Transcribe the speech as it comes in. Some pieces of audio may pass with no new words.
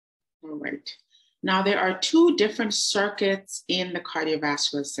All right. Now, there are two different circuits in the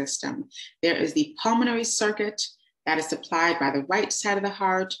cardiovascular system. There is the pulmonary circuit that is supplied by the right side of the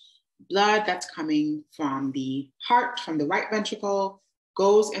heart. Blood that's coming from the heart, from the right ventricle,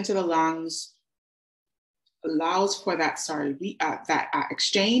 goes into the lungs, allows for that,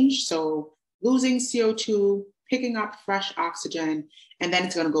 exchange. So losing CO2, picking up fresh oxygen, and then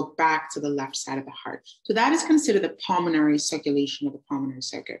it's going to go back to the left side of the heart. So that is considered the pulmonary circulation of the pulmonary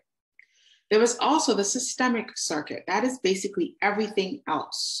circuit. There is also the systemic circuit. That is basically everything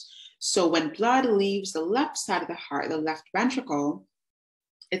else. So when blood leaves the left side of the heart, the left ventricle,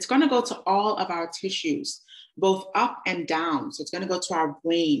 it's going to go to all of our tissues, both up and down. So it's going to go to our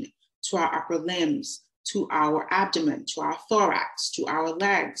brain, to our upper limbs, to our abdomen, to our thorax, to our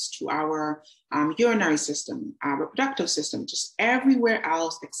legs, to our urinary system, our reproductive system, just everywhere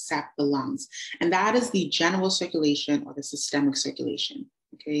else except the lungs. And that is the general circulation or the systemic circulation.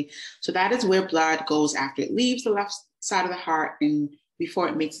 Okay, so that is where blood goes after it leaves the left side of the heart and before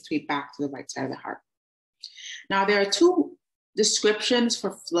it makes its way back to the right side of the heart. Now, there are two descriptions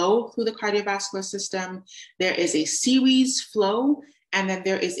for flow through the cardiovascular system. There is a series flow, and then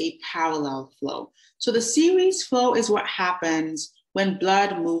there is a parallel flow. So the series flow is what happens when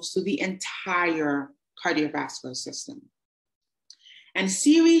blood moves through the entire cardiovascular system. And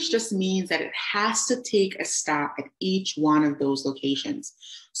series just means that it has to take a stop at each one of those locations.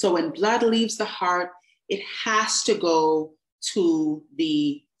 So when blood leaves the heart, it has to go to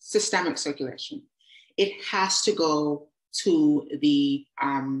the systemic circulation. It has to go to the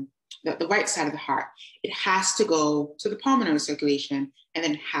right side of the heart. It has to go to the pulmonary circulation, and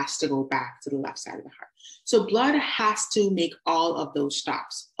then it has to go back to the left side of the heart. So blood has to make all of those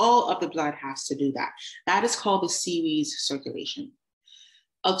stops. All of the blood has to do that. That is called the series circulation.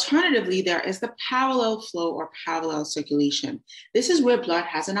 Alternatively, there is the parallel flow or parallel circulation. This is where blood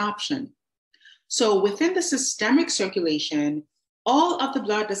has an option. So within the systemic circulation, all of the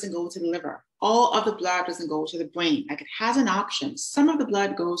blood doesn't go to the liver. All of the blood doesn't go to the brain. Like, it has an option. Some of the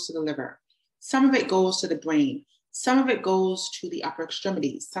blood goes to the liver. Some of it goes to the brain. Some of it goes to the upper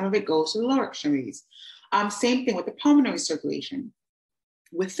extremities. Some of it goes to the lower extremities. Same thing with the pulmonary circulation.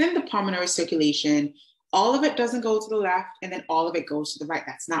 Within the pulmonary circulation, all of it doesn't go to the left, and then all of it goes to the right.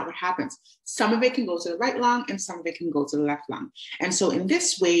 That's not what happens. Some of it can go to the right lung, and some of it can go to the left lung. And so in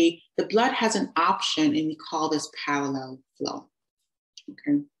this way, the blood has an option, and we call this parallel flow.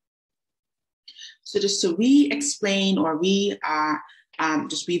 Okay. So just to re-explain or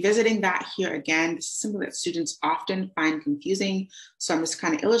just revisiting that here again, this is something that students often find confusing. So I'm just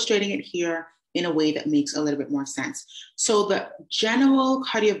kind of illustrating it here in a way that makes a little bit more sense. So the general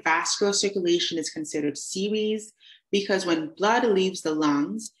cardiovascular circulation is considered series because when blood leaves the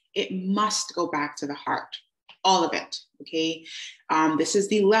lungs, it must go back to the heart, all of it, okay? This is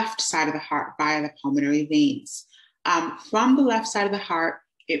the left side of the heart via the pulmonary veins. From the left side of the heart,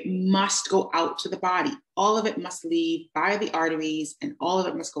 it must go out to the body. All of it must leave via the arteries, and all of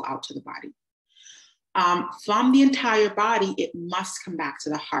it must go out to the body. From the entire body, it must come back to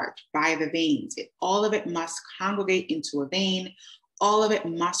the heart via the veins. All of it must congregate into a vein. All of it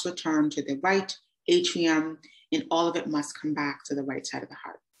must return to the right atrium, and all of it must come back to the right side of the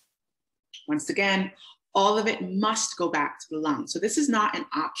heart. Once again, all of it must go back to the lungs. So this is not an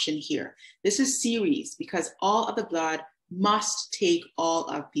option here. This is series because all of the blood must take all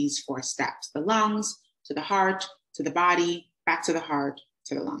of these 4 steps: the lungs, to the heart, to the body, back to the heart,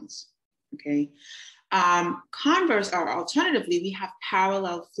 to the lungs, okay? Converse, or alternatively, we have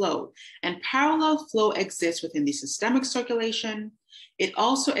parallel flow, and parallel flow exists within the systemic circulation. It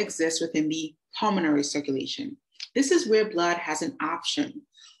also exists within the pulmonary circulation. This is where blood has an option.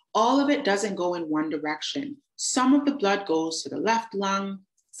 All of it doesn't go in one direction. Some of the blood goes to the left lung,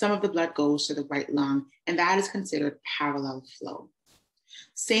 some of the blood goes to the right lung, and that is considered parallel flow.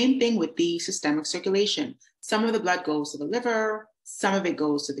 Same thing with the systemic circulation. Some of the blood goes to the liver, some of it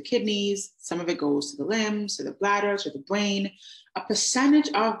goes to the kidneys, some of it goes to the limbs, to the bladder, to the brain. A percentage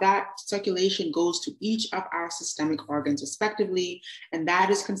of that circulation goes to each of our systemic organs respectively, and that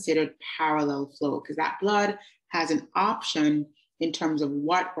is considered parallel flow because that blood has an option in terms of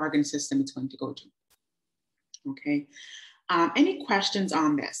what organ system it's going to go to. Okay. Any questions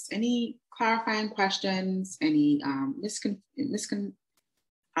on this? Any clarifying questions? Any I'm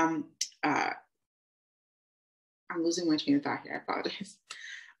losing my train of thought here, I apologize.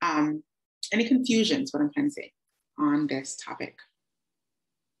 Any confusions, what I'm trying to say on this topic?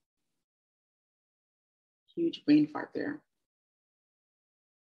 Huge brain fart there.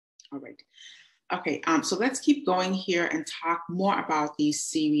 All right. Okay, so let's keep going here and talk more about these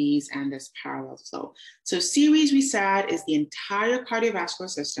series and this parallel flow. So series, we said, is the entire cardiovascular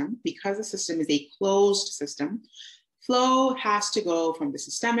system. Because the system is a closed system, flow has to go from the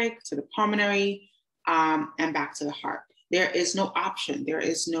systemic to the pulmonary and back to the heart. There is no option. There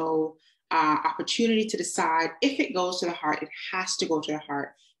is no opportunity to decide if it goes to the heart. It has to go to the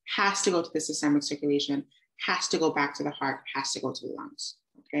heart, has to go to the systemic circulation, has to go back to the heart, has to go to the lungs.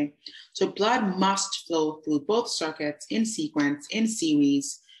 Okay, so blood must flow through both circuits in sequence, in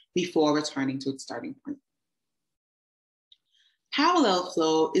series, before returning to its starting point. Parallel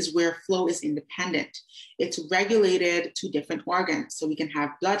flow is where flow is independent. It's regulated to different organs. So we can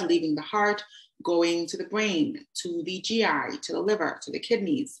have blood leaving the heart, going to the brain, to the GI, to the liver, to the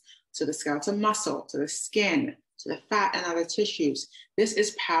kidneys, to the skeletal muscle, to the skin, to the fat and other tissues. This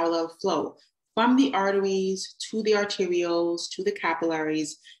is parallel flow. From the arteries to the arterioles to the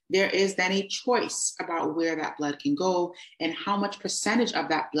capillaries, there is then a choice about where that blood can go and how much percentage of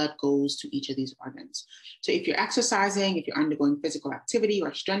that blood goes to each of these organs. So if you're exercising, if you're undergoing physical activity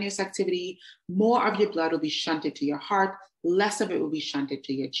or strenuous activity, more of your blood will be shunted to your heart, less of it will be shunted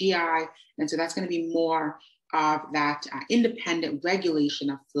to your GI. And so that's going to be more of that independent regulation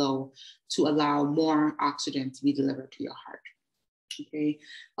of flow to allow more oxygen to be delivered to your heart. Okay.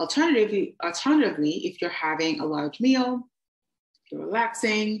 Alternatively, if you're having a large meal, if you're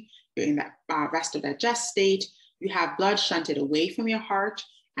relaxing, you're in that rest or digest state, you have blood shunted away from your heart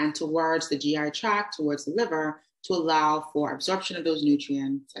and towards the GI tract, towards the liver, to allow for absorption of those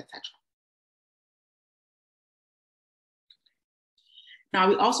nutrients, etc. Now,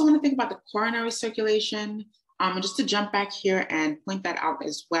 we also want to think about the coronary circulation. And just to jump back here and point that out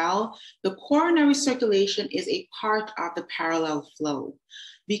as well, the coronary circulation is a part of the parallel flow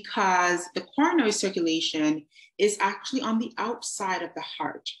because the coronary circulation is actually on the outside of the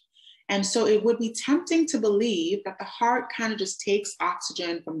heart. And so it would be tempting to believe that the heart kind of just takes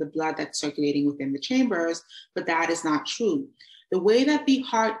oxygen from the blood that's circulating within the chambers, but that is not true. The way that the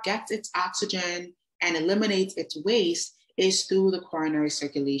heart gets its oxygen and eliminates its waste is through the coronary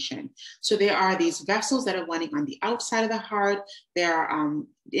circulation. So there are these vessels that are running on the outside of the heart. They're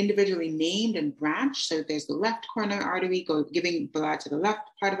individually named and branched. So there's the left coronary artery giving blood to the left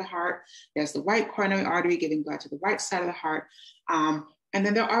part of the heart. There's the right coronary artery giving blood to the right side of the heart. And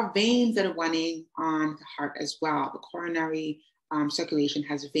then there are veins that are running on the heart as well. The coronary circulation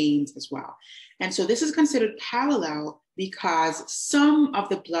has veins as well. And so this is considered parallel because some of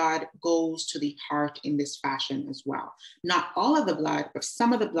the blood goes to the heart in this fashion as well. Not all of the blood, but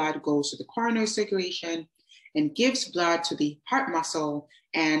some of the blood goes to the coronary circulation and gives blood to the heart muscle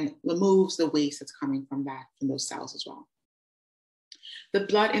and removes the waste that's coming from those cells as well. The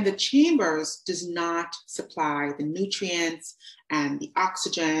blood in the chambers does not supply the nutrients and the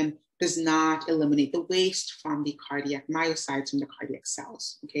oxygen, does not eliminate the waste from the cardiac myocytes and the cardiac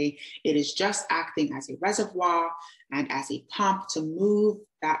cells, okay? It is just acting as a reservoir and as a pump to move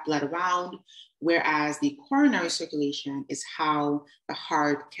that blood around, whereas the coronary circulation is how the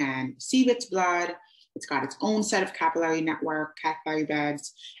heart can receive its blood. It's got its own set of capillary network, capillary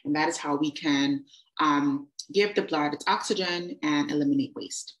beds, and that is how we can give the blood its oxygen and eliminate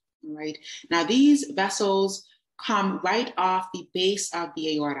waste, all right? Now, these vessels come right off the base of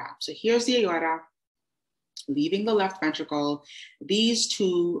the aorta. So here's the aorta, leaving the left ventricle. These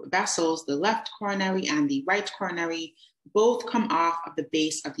two vessels, the left coronary and the right coronary, both come off of the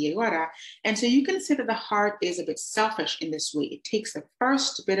base of the aorta. And so you can see that the heart is a bit selfish in this way. It takes the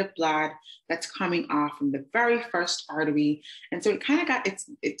first bit of blood that's coming off from the very first artery. And so it kind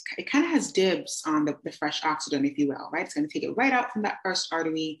of has dibs on the fresh oxygen, if you will, right? It's going to take it right out from that first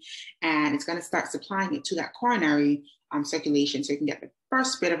artery and it's going to start supplying it to that coronary circulation so you can get the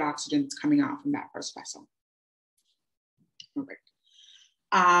first bit of oxygen that's coming out from that first vessel. All right.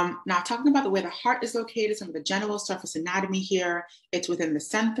 Now talking about the way the heart is located, some of the general surface anatomy here, it's within the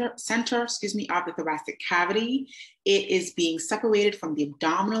center, of the thoracic cavity. It is being separated from the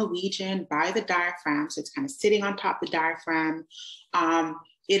abdominal region by the diaphragm. So it's kind of sitting on top of the diaphragm.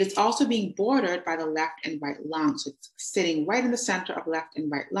 It is also being bordered by the left and right lungs. So it's sitting right in the center of left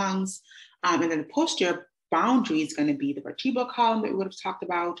and right lungs. And then the posterior boundary is going to be the vertebral column that we would have talked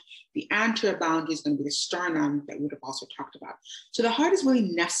about. The anterior boundary is going to be the sternum that we would have also talked about. So the heart is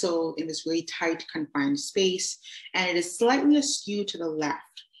really nestled in this really tight, confined space, and it is slightly askew to the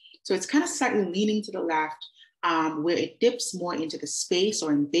left. So it's kind of slightly leaning to the left, where it dips more into the space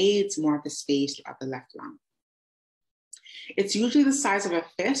or invades more of the space of the left lung. It's usually the size of a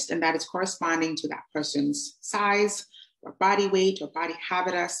fist, and that is corresponding to that person's size. or body weight or body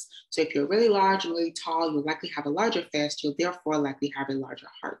habitus. So if you're really large and really tall, you'll likely have a larger fist. You'll therefore likely have a larger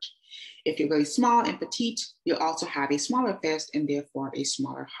heart. If you're really small and petite, you'll also have a smaller fist and therefore a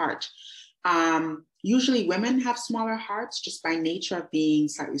smaller heart. Usually women have smaller hearts just by nature of being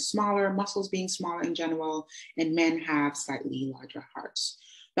slightly smaller, muscles being smaller in general, and men have slightly larger hearts.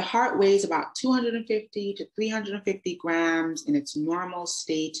 The heart weighs about 250 to 350 grams in its normal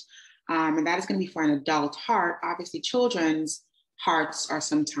state, and that is going to be for an adult heart. Obviously, children's hearts are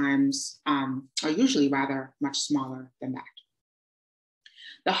sometimes, or usually rather, much smaller than that.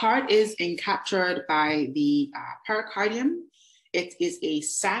 The heart is encaptured by the pericardium. It is a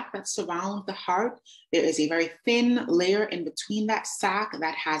sac that surrounds the heart. There is a very thin layer in between that sac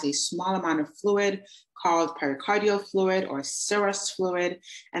that has a small amount of fluid called pericardial fluid or serous fluid,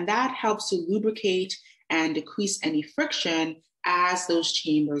 and that helps to lubricate and decrease any friction as those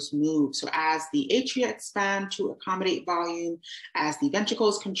chambers move. So as the atria expand to accommodate volume, as the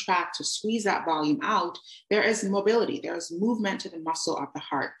ventricles contract to squeeze that volume out, there is mobility, there is movement to the muscle of the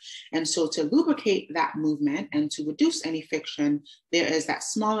heart. And so to lubricate that movement and to reduce any friction, there is that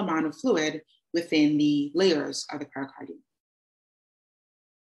small amount of fluid within the layers of the pericardium.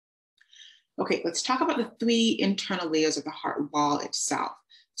 Okay, let's talk about the three internal layers of the heart wall itself.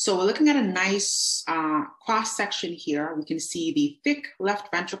 So we're looking at a nice cross section here. We can see the thick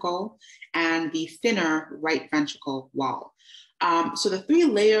left ventricle and the thinner right ventricle wall. So the three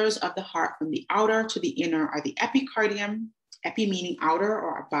layers of the heart from the outer to the inner are the epicardium, epi meaning outer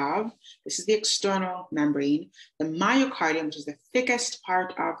or above. This is the external membrane. The myocardium, which is the thickest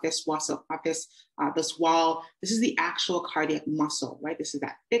part of this muscle, of this wall. This is the actual cardiac muscle, right? This is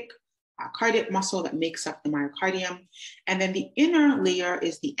that thick cardiac muscle that makes up the myocardium. And then the inner layer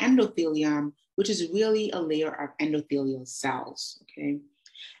is the endothelium, which is really a layer of endothelial cells, okay?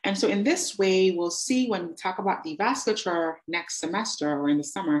 And so in this way, we'll see when we talk about the vasculature next semester or in the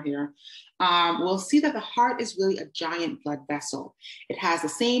summer here, we'll see that the heart is really a giant blood vessel. It has the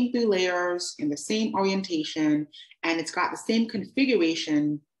same three layers and the same orientation, and it's got the same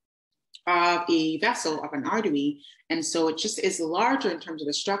configuration of a vessel, of an artery. And so it just is larger in terms of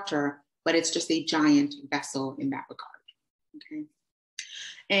the structure, but it's just a giant vessel in that regard, okay?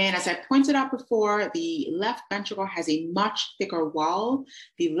 And as I pointed out before, the left ventricle has a much thicker wall.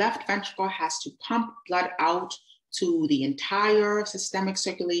 The left ventricle has to pump blood out to the entire systemic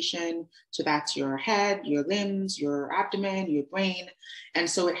circulation. So that's your head, your limbs, your abdomen, your brain. And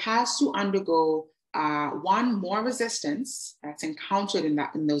so it has to undergo one, more resistance that's encountered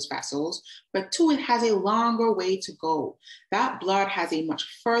in those vessels, but two, it has a longer way to go. That blood has a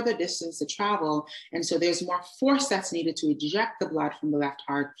much further distance to travel, and so there's more force that's needed to eject the blood from the left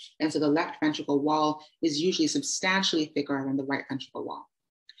heart, and so the left ventricle wall is usually substantially thicker than the right ventricle wall.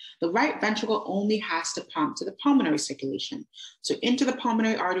 The right ventricle only has to pump to the pulmonary circulation. So into the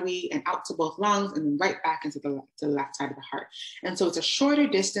pulmonary artery and out to both lungs and then right back into the left side of the heart. And so it's a shorter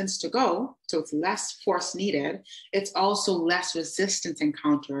distance to go, so it's less force needed. It's also less resistance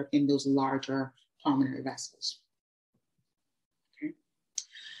encountered in those larger pulmonary vessels.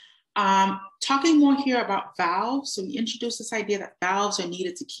 Talking more here about valves. So we introduced this idea that valves are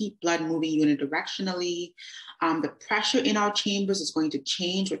needed to keep blood moving unidirectionally. The pressure in our chambers is going to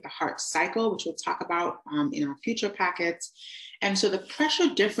change with the heart cycle, which we'll talk about in our future packets. And so the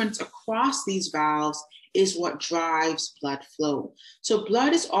pressure difference across these valves is what drives blood flow. So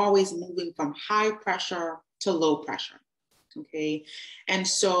blood is always moving from high pressure to low pressure, okay? And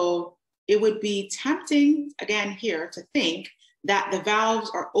so it would be tempting, again here, to think that the valves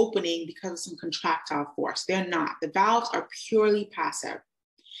are opening because of some contractile force. They're not. The valves are purely passive.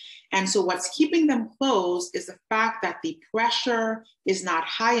 And so what's keeping them closed is the fact that the pressure is not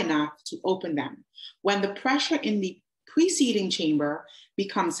high enough to open them. When the pressure in the preceding chamber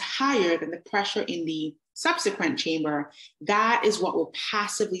becomes higher than the pressure in the subsequent chamber, that is what will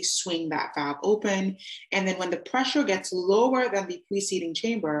passively swing that valve open. And then when the pressure gets lower than the preceding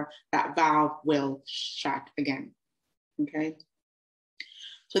chamber, that valve will shut again, okay?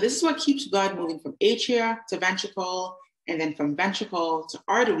 So this is what keeps blood moving from atria to ventricle, and then from ventricle to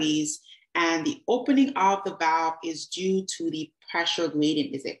arteries. And the opening of the valve is due to the pressure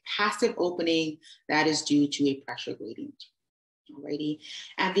gradient. It's a passive opening that is due to a pressure gradient. Alrighty.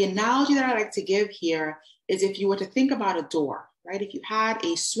 And the analogy that I like to give here is if you were to think about a door, right? If you had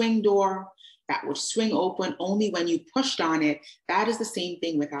a swing door that would swing open only when you pushed on it, that is the same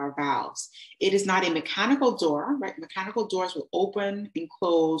thing with our valves. It is not a mechanical door, right? Mechanical doors will open and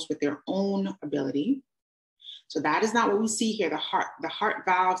close with their own ability. So that is not what we see here. The heart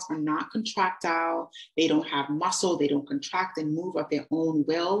valves are not contractile. They don't have muscle. They don't contract and move of their own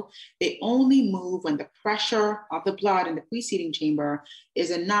will. They only move when the pressure of the blood in the preceding chamber is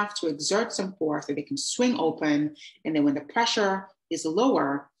enough to exert some force that they can swing open. And then when the pressure is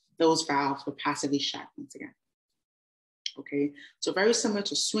lower, those valves will passively shut once again. Okay, so very similar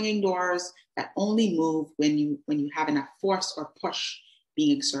to swinging doors that only move when you have enough force or push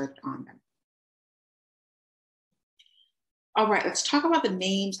being exerted on them. All right, let's talk about the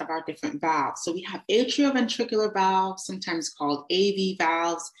names of our different valves. So we have atrioventricular valves, sometimes called AV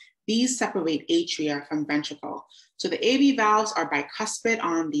valves. These separate atria from ventricle. So the AV valves are bicuspid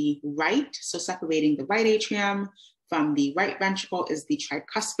on the right, so separating the right atrium from the right ventricle is the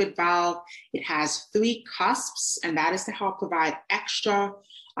tricuspid valve. It has 3 cusps, and that is to help provide extra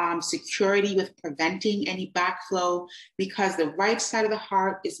security with preventing any backflow, because the right side of the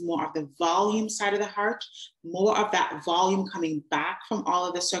heart is more of the volume side of the heart. More of that volume coming back from all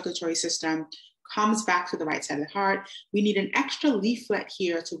of the circulatory system comes back to the right side of the heart. We need an extra leaflet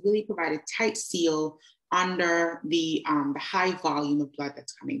here to really provide a tight seal under the high volume of blood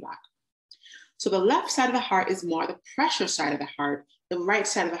that's coming back. So the left side of the heart is more the pressure side of the heart. The right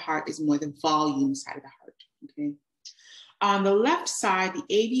side of the heart is more the volume side of the heart, okay? On the left side, the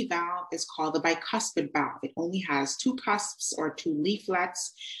AV valve is called the bicuspid valve. It only has 2 cusps or 2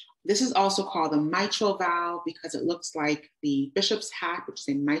 leaflets. This is also called the mitral valve because it looks like the bishop's hat, which is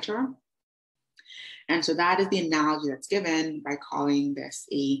a mitre. And so that is the analogy that's given by calling this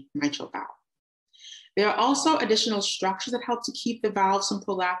a mitral valve. There are also additional structures that help to keep the valves from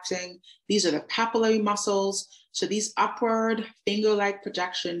prolapsing. These are the papillary muscles. So these upward finger-like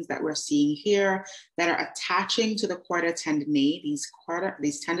projections that we're seeing here that are attaching to the chorda tendineae,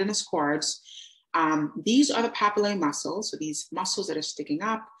 these tendinous cords, these are the papillary muscles. So these muscles that are sticking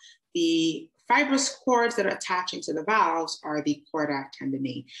up. The fibrous cords that are attaching to the valves are the chorda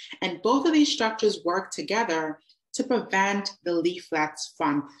tendineae. And both of these structures work together to prevent the leaflets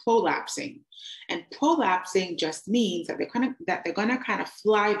from prolapsing. And prolapsing just means that they're gonna kind of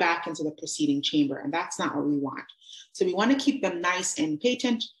fly back into the preceding chamber, and that's not what we want. So we want to keep them nice and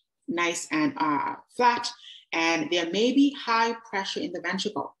patent, nice and flat, and there may be high pressure in the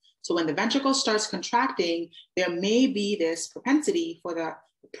ventricle. So when the ventricle starts contracting, there may be this propensity for the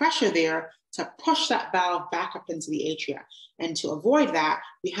pressure there to push that valve back up into the atria. And to avoid that,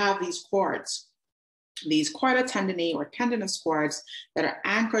 we have these cords. These chorda tendineae or tendinous cords that are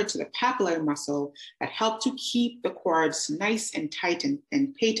anchored to the papillary muscle that help to keep the cords nice and tight and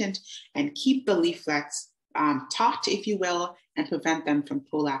patent and keep the leaflets taut, if you will, and prevent them from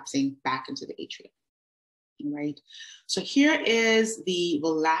prolapsing back into the atria. Right. So here is the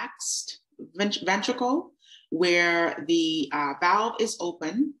relaxed ventricle where the valve is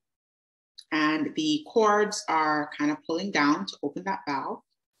open and the cords are kind of pulling down to open that valve.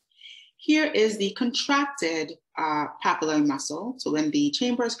 Here is the contracted papillary muscle. So when the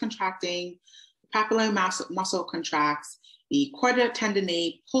chamber is contracting, the papillary muscle contracts, the chorda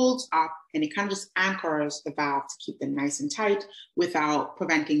tendineae pulls up, and it kind of just anchors the valve to keep them nice and tight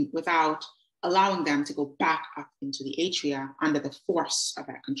without allowing them to go back up into the atria under the force of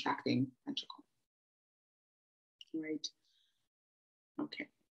that contracting ventricle. Right. Okay.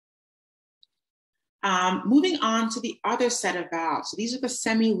 Moving on to the other set of valves. So these are the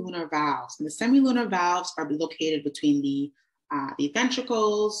semilunar valves. And the semilunar valves are located between the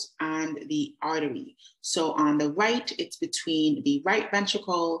ventricles and the artery. So on the right, it's between the right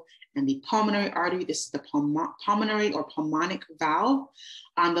ventricle and the pulmonary artery. This is the pulmonary or pulmonic valve.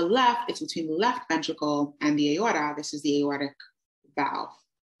 On the left, it's between the left ventricle and the aorta. This is the aortic valve.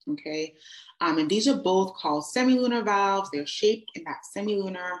 Okay, and these are both called semilunar valves. They're shaped in that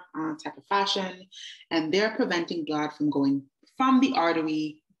semilunar type of fashion, and they're preventing blood from going from the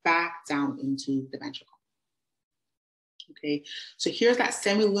artery back down into the ventricle. Okay, so here's that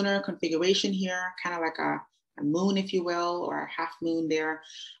semilunar configuration here, kind of like a moon, if you will, or a half moon there.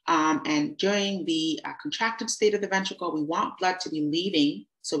 And during the contracted state of the ventricle, we want blood to be leaving,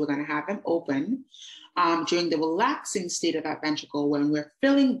 so we're going to have them open. During the relaxing state of that ventricle, when we're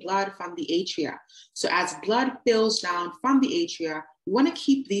filling blood from the atria. So as blood fills down from the atria, we want to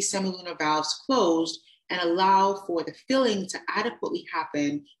keep these semilunar valves closed and allow for the filling to adequately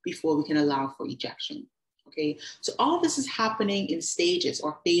happen before we can allow for ejection. Okay, so all of this is happening in stages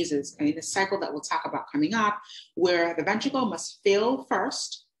or phases in the cycle that we'll talk about coming up, where the ventricle must fill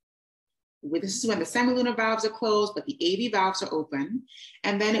first. This is when the semilunar valves are closed, but the AV valves are open,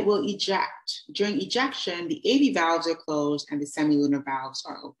 and then it will eject. During ejection, the AV valves are closed and the semilunar valves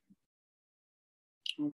are open.